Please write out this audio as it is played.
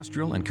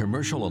Industrial and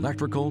commercial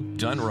electrical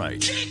done right.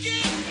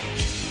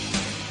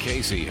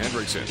 Casey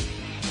Hendrickson.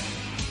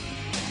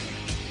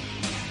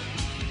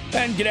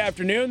 And good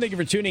afternoon. Thank you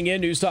for tuning in.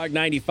 News Talk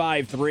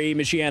 95.3,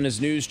 Michiana's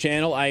news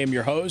channel. I am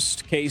your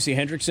host, Casey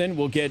Hendrickson.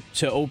 We'll get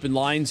to open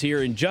lines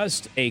here in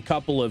just a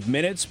couple of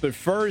minutes. But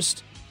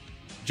first,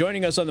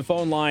 joining us on the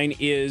phone line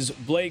is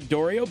Blake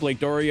Dorio. Blake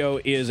Dorio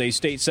is a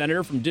state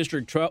senator from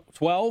District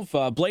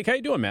 12. Blake, how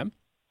you doing, man?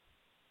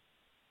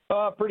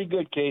 Pretty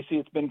good, Casey.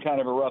 It's been kind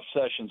of a rough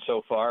session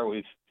so far.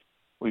 We've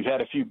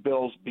had a few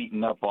bills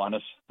beaten up on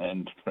us,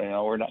 and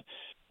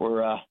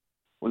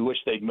we wish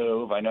they'd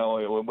move. I know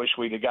we wish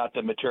we'd have got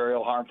the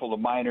material harmful to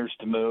minors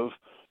to move,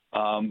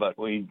 but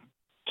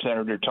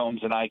Senator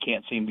Tomes and I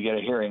can't seem to get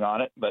a hearing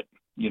on it. But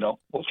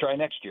we'll try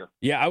next year.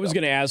 Yeah, I was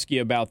going to ask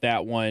you about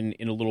that one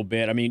in a little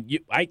bit. I mean,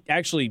 I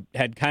actually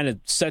had kind of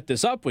set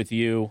this up with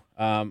you.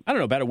 I don't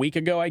know, about a week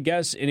ago, I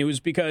guess, and it was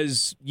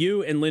because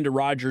you and Linda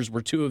Rogers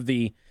were two of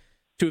the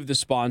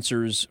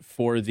sponsors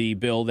for the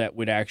bill that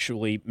would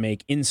actually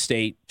make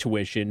in-state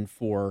tuition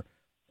for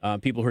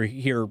people who are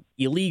here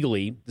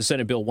illegally, the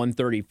Senate Bill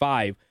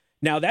 135.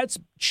 Now, that's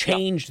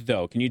changed,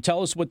 though. Can you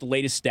tell us what the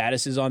latest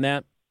status is on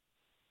that?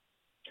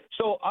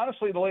 So,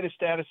 honestly, the latest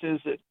status is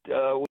that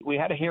we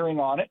had a hearing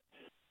on it,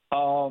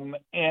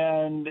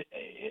 and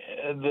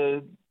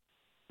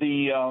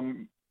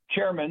the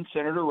chairman,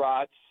 Senator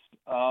Rotz,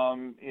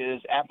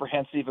 is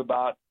apprehensive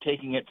about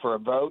taking it for a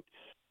vote.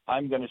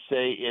 I'm going to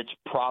say it's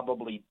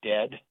probably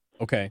dead.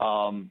 Okay.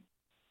 And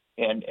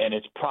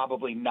it's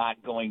probably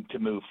not going to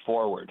move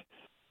forward.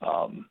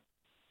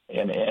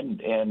 There's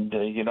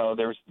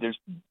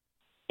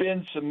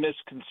been some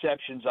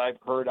misconceptions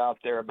I've heard out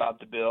there about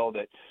the bill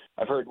that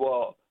I've heard,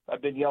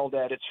 I've been yelled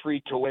at, it's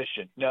free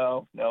tuition.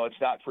 No,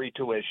 it's not free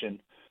tuition.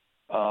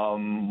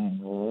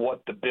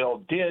 What the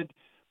bill did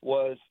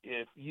was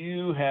if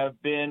you have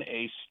been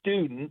a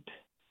student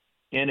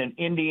in an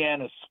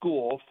Indiana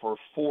school for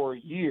 4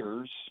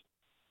 years,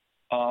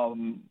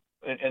 and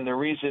the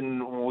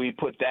reason we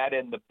put that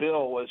in the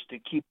bill was to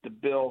keep the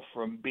bill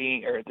from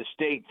being, or the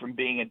state from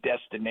being a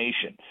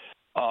destination.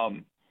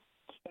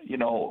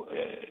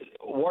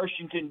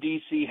 Washington,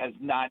 D.C. has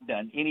not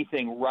done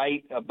anything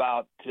right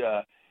about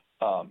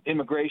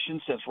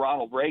immigration since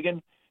Ronald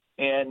Reagan,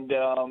 and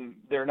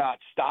they're not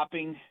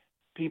stopping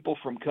people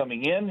from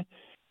coming in.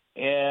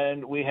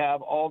 And we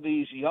have all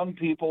these young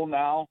people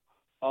now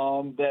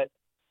that,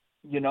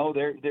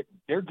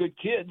 they're good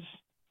kids.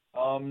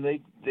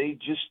 They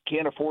just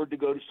can't afford to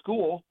go to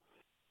school,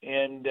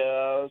 and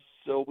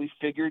so we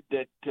figured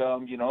that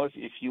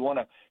if you want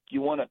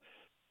to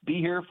be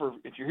here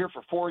if you're here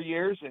for 4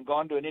 years and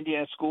gone to an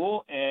Indiana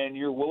school and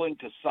you're willing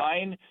to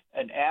sign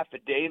an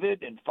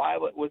affidavit and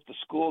file it with the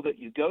school that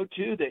you go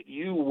to, that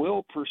you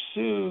will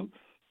pursue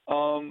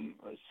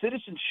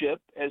citizenship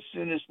as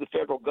soon as the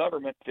federal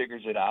government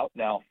figures it out.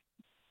 Now,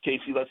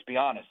 Casey, let's be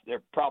honest,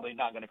 they're probably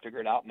not going to figure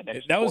it out in the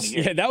next 20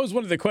 years. Yeah, that was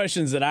one of the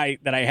questions that I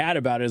had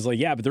about it, is like,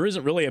 yeah, but there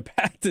isn't really a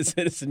path to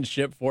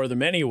citizenship for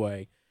them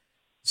anyway.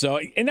 So,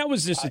 and that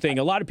was just the thing.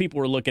 A lot of people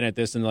were looking at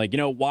this and like,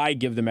 why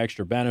give them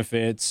extra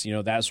benefits,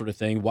 that sort of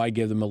thing? Why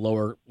give them a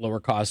lower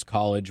cost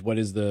college? What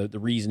is the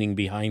reasoning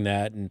behind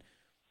that? And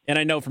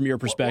I know from your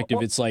perspective,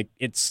 it's like,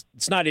 it's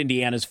not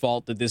Indiana's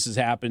fault that this has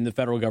happened. The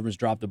federal government's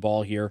dropped the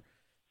ball here.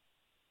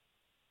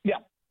 Yeah.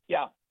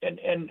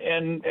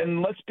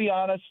 And let's be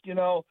honest,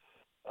 the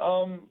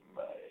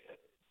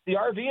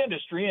RV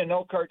industry in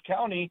Elkhart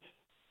County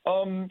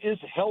is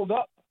held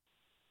up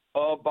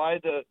by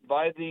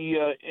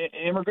the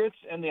immigrants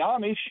and the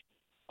Amish.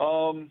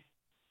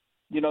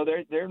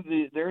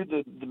 They're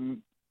the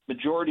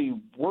majority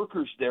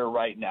workers there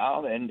right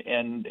now, and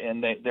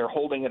they're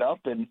holding it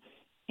up. And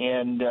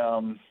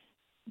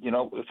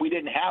if we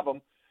didn't have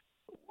them,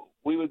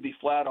 we would be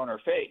flat on our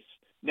face.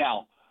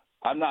 Now,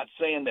 I'm not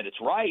saying that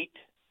it's right.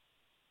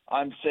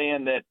 I'm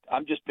saying that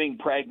I'm just being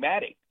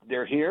pragmatic.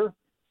 They're here,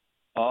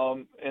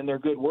 and they're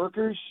good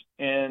workers,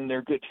 and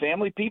they're good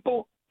family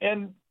people,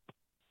 and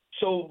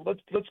so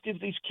let's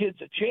give these kids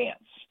a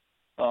chance.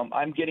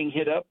 I'm getting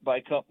hit up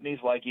by companies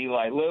like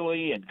Eli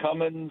Lilly and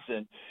Cummins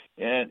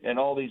and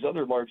all these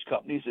other large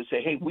companies that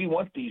say, hey, we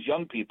want these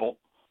young people,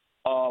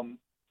 and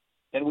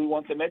we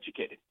want them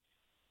educated.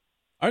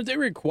 Aren't they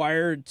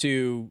required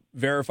to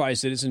verify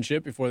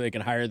citizenship before they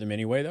can hire them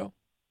anyway, though?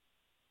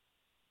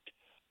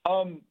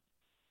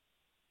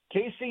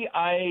 Casey,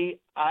 I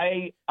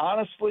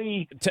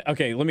honestly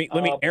okay. Let me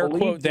air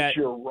quote that.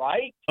 You're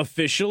right.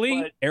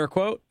 Officially, air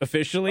quote.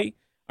 Officially,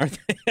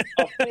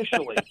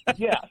 officially,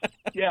 yes,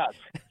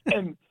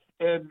 and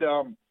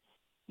I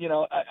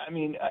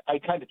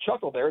kind of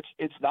chuckle there.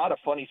 It's not a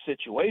funny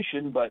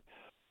situation, but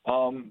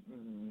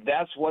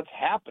that's what's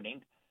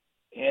happening.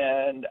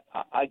 And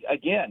I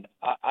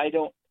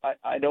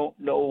don't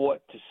know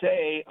what to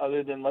say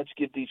other than let's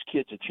give these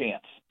kids a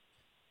chance.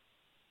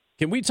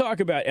 Can we talk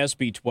about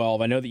SB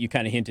 12? I know that you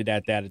kind of hinted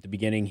at that at the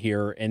beginning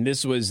here, and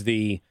this was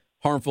the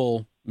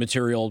harmful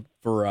material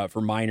for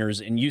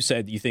minors, and you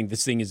said you think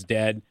this thing is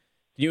dead.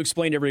 Can you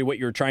explain to everybody what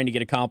you're trying to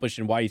get accomplished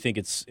and why you think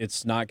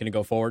it's not going to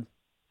go forward?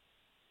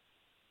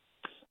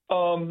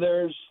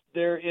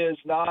 There is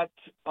not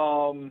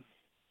the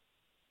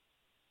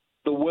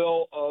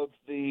will of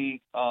the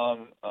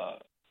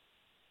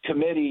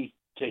committee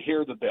to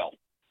hear the bill.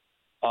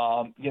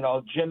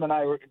 Jim and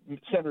I,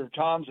 Senator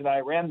Toms and I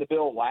ran the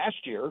bill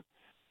last year,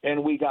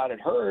 and we got it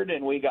heard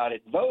and we got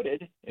it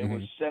voted. It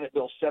was Senate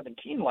Bill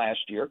 17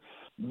 last year,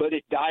 but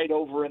it died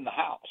over in the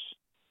House.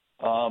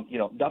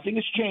 Nothing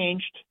has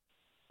changed,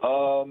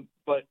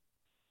 but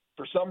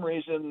for some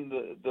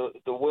reason, the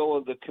will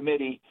of the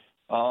committee,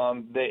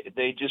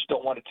 they just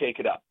don't want to take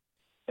it up.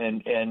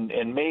 And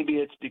maybe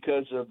it's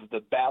because of the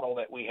battle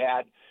that we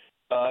had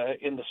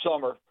in the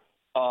summer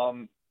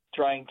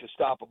trying to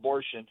stop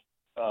abortion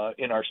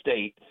in our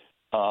state.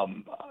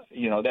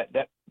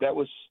 That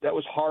was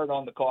hard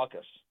on the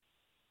caucus.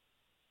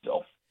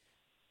 So,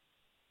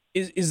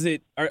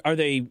 are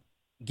they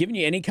giving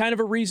you any kind of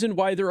a reason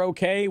why they're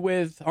okay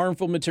with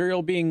harmful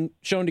material being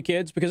shown to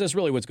kids? Because that's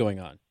really what's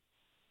going on.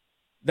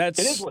 It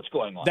is what's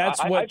going on.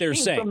 That's what I've they're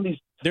seen saying.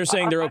 They're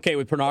saying they're okay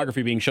with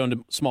pornography being shown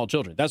to small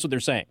children. That's what they're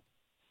saying.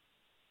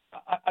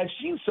 I've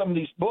seen some of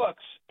these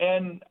books,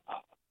 and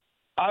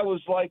I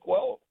was like,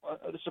 well,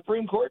 the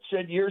Supreme Court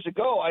said years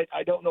ago, I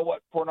don't know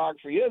what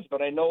pornography is,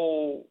 but I'll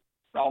know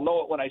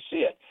it when I see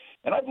it.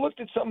 And I've looked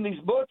at some of these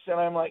books, and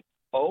I'm like,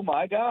 oh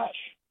my gosh.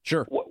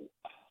 Sure.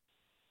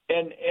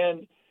 And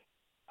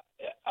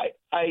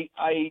I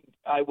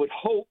would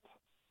hope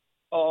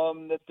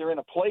that they're in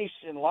a place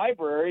in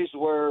libraries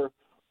where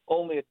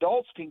only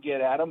adults can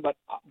get at them, but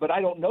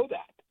I don't know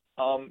that.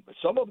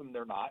 Some of them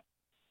they're not.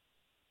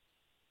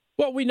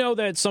 Well, we know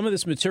that some of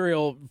this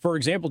material, for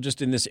example,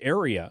 just in this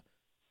area,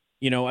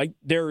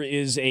 there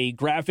is a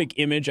graphic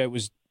image. I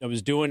was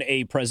doing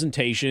a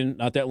presentation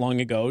not that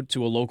long ago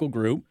to a local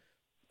group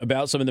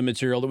about some of the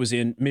material that was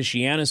in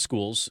Michiana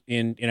schools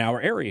in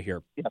our area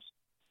here. Yes.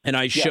 And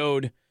I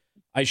showed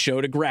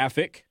a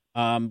graphic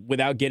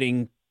without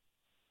getting,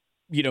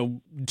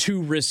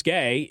 too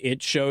risque.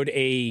 It showed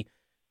a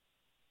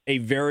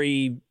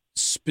very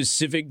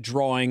specific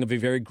drawing of a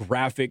very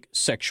graphic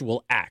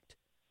sexual act.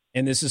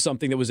 And this is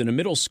something that was in a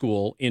middle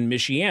school in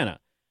Michiana.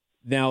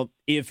 Now,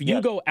 if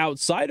you go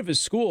outside of a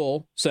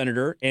school,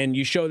 Senator, and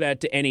you show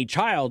that to any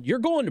child, you're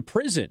going to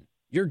prison.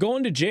 You're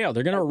going to jail.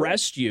 They're going to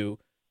arrest you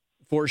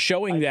for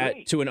showing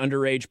that to an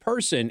underage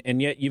person.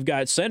 And yet you've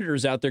got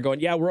senators out there going,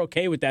 yeah, we're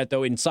okay with that,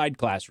 though, inside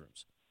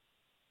classrooms.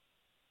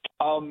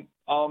 Again,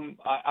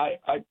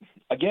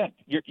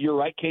 you're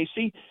right,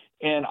 Casey,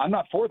 and I'm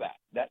not for that.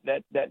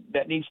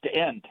 That needs to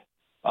end.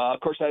 Of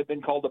course, I've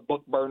been called a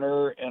book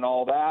burner and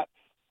all that.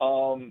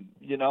 Well,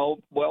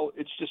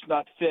 it's just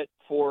not fit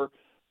for.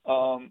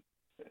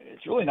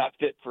 It's really not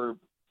fit for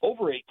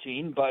over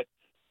 18, but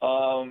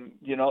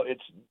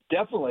it's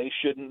definitely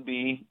shouldn't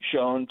be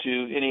shown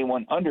to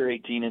anyone under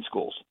 18 in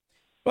schools.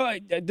 Well,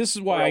 this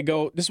is why I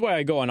go. This is why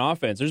I go on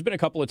offense. There's been a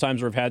couple of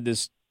times where I've had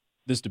this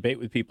debate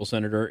with people,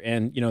 Senator,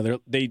 and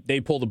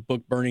they pull the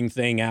book burning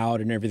thing out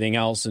and everything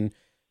else. And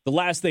the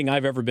last thing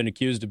I've ever been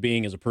accused of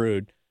being is a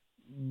prude.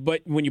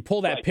 But when you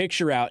pull that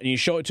picture out and you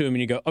show it to him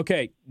and you go,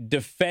 okay,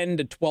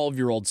 defend a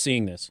 12-year-old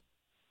seeing this.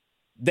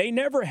 They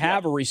never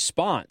have a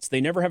response.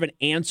 They never have an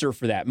answer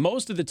for that.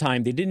 Most of the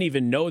time, they didn't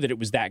even know that it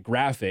was that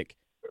graphic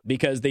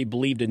because they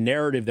believed a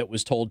narrative that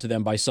was told to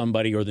them by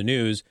somebody or the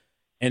news.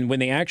 And when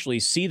they actually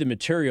see the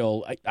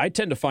material, I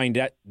tend to find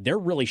that they're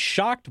really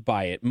shocked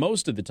by it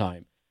most of the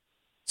time.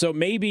 So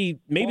maybe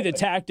the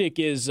tactic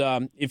is,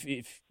 if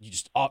you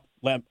just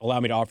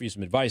allow me to offer you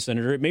some advice,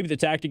 Senator, maybe the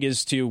tactic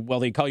is to,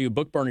 they call you a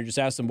book burner, just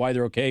ask them why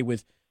they're okay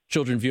with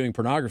children viewing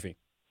pornography.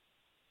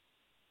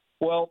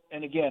 Well,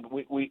 and again,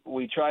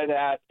 we try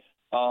that.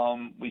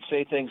 We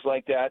say things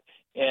like that,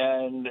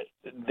 and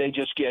they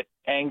just get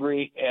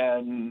angry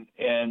and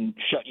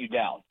shut you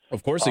down.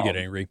 Of course they get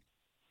angry.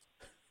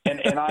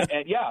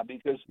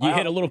 Because you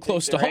hit a little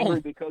close to home.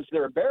 Because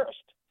they're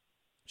embarrassed.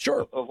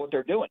 Sure. Of what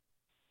they're doing.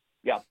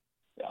 Yeah.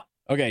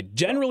 Okay,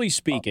 generally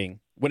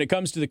speaking, when it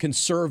comes to the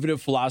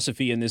conservative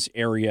philosophy in this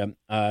area,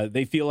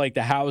 they feel like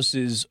the House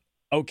is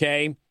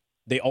okay.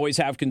 They always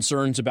have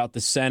concerns about the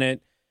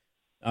Senate.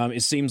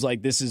 It seems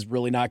like this is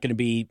really not going to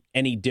be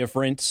any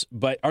different.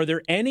 But are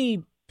there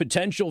any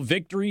potential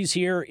victories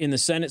here in the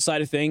Senate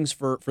side of things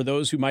for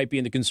those who might be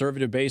in the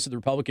conservative base of the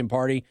Republican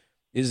Party?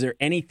 Is there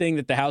anything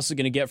that the House is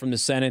going to get from the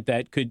Senate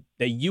that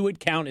you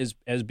would count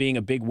as being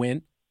a big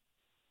win?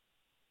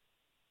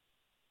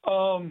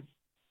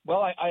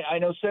 Well, I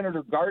know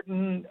Senator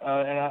Garten,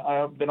 and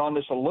I've been on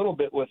this a little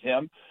bit with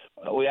him.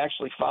 We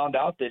actually found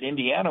out that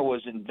Indiana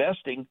was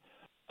investing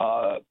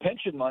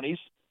pension monies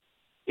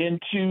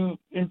into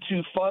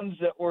funds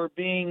that were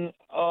being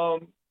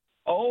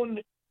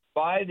owned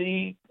by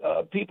the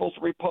People's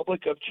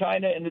Republic of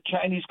China and the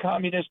Chinese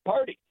Communist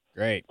Party.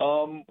 Great.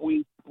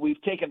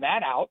 We've taken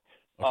that out.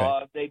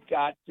 Okay. They've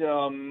got,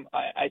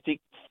 I think,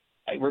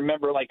 I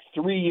remember like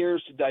 3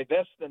 years to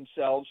divest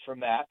themselves from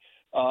that.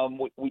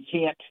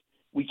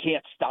 We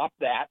can't stop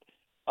that.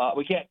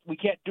 We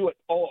can't do it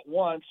all at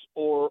once,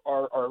 or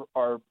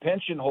our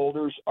pension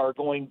holders are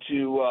going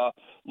to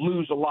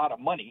lose a lot of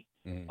money.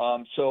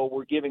 Mm-hmm. So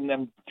we're giving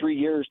them 3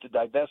 years to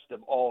divest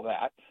of all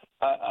that.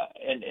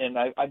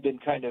 I've been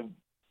kind of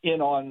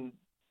in on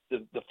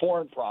the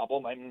foreign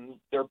problem. I mean,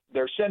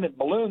 they're sending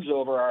balloons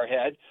over our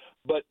head,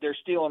 but they're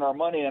stealing our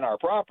money and our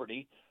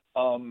property.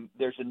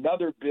 There's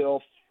another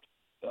bill,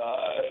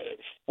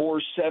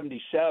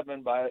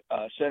 477 by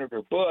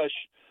Senator Bush,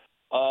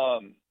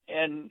 and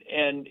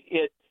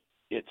it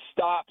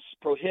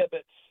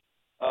prohibits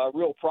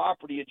real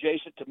property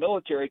adjacent to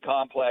military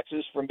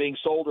complexes from being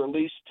sold or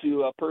leased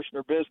to a person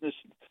or business,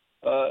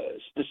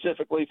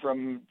 specifically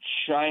from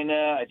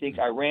China, I think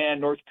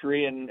Iran, North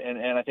Korea,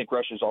 and I think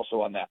Russia's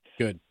also on that.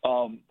 Good.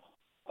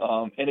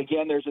 And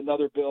again, there's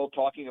another bill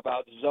talking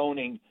about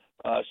zoning.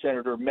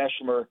 Senator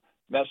Messmer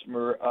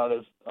out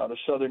of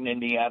southern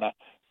Indiana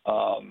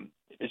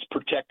is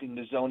protecting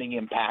the zoning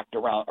impact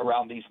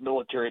around these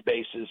military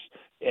bases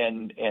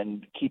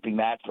and keeping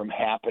that from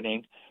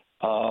happening.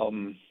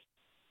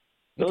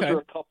 Those are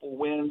a couple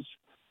wins.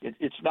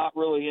 It's not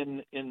really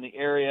in the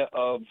area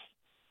of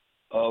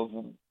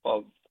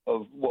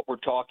what we're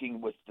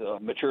talking with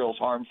materials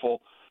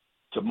harmful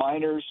to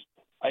minors.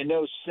 I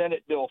know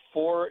Senate Bill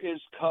 4 is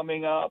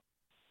coming up.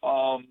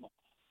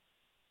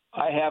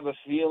 I have a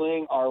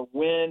feeling our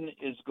win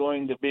is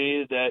going to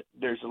be that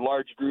there's a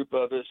large group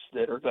of us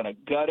that are going to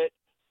gut it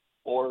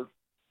or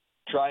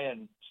try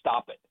and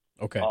stop it.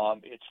 Okay.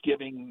 It's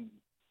giving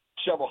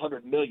several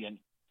 $100 million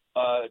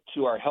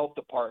to our health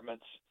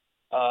departments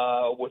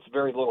with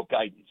very little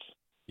guidance.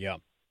 Yeah.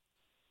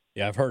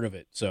 Yeah, I've heard of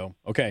it. So,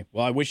 okay.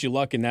 Well, I wish you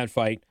luck in that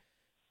fight.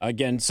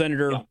 Again,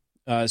 Senator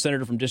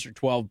from District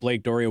 12,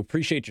 Blake Dorio,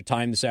 appreciate your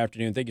time this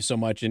afternoon. Thank you so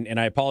much. And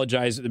I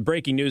apologize. The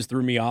breaking news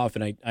threw me off,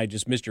 and I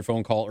just missed your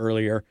phone call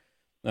earlier.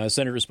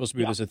 Senator was supposed to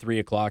be with us at 3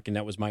 o'clock, and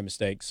that was my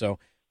mistake. So,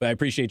 but I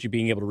appreciate you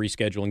being able to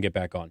reschedule and get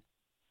back on.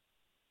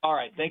 All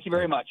right. Thank you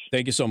very much.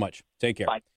 Thank you so much. Take care. Bye.